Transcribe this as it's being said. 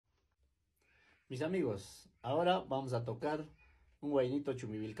Mis amigos, ahora vamos a tocar un huaynito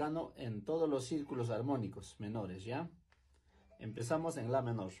chumbivilcano en todos los círculos armónicos menores, ¿ya? Empezamos en la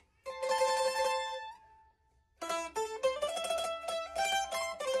menor.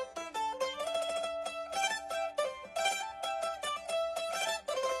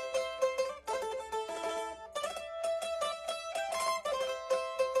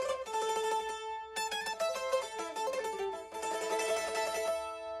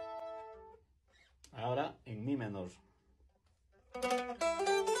 Ahora en mi menor.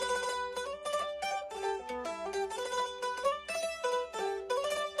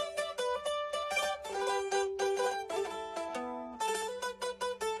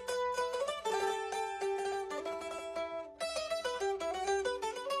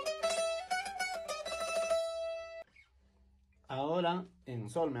 Ahora en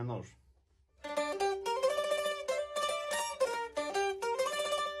sol menor.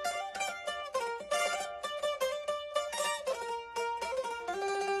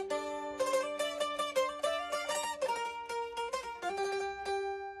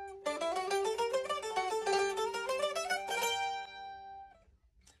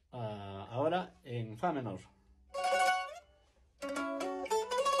 Ahora en fa menor.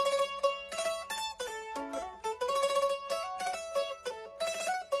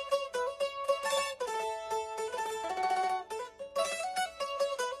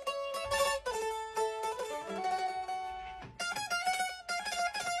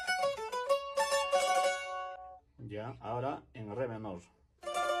 Ya, ahora en re menor.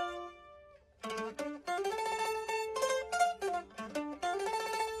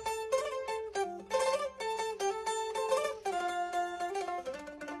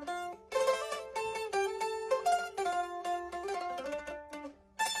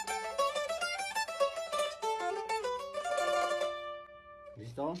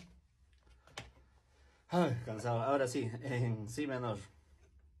 ¿Listo? Ay, cansado. Ahora sí, en si menor.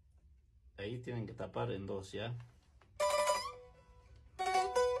 Ahí tienen que tapar en dos, ¿ya?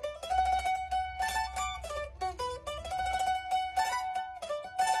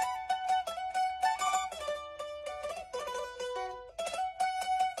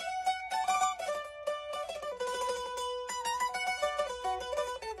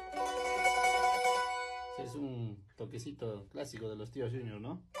 Es un toquecito clásico de los tíos Junior,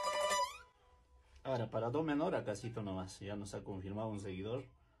 ¿no? Ahora, para do menor, acásito nomás. Ya nos ha confirmado un seguidor.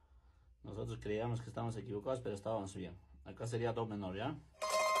 Nosotros creíamos que estábamos equivocados, pero estábamos bien. Acá sería do menor, ¿ya?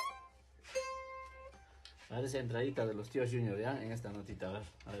 A ver esa entradita de los tíos Junior, ¿ya? En esta notita,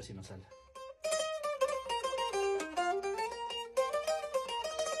 a ver si nos sale.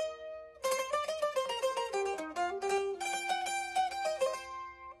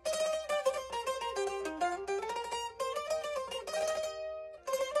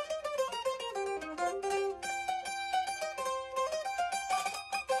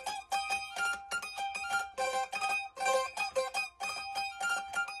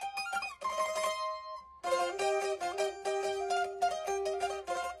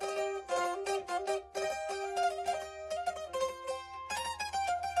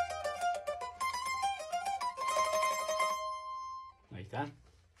 Ahí está.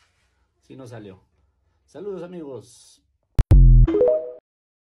 Sí nos salió. Saludos amigos.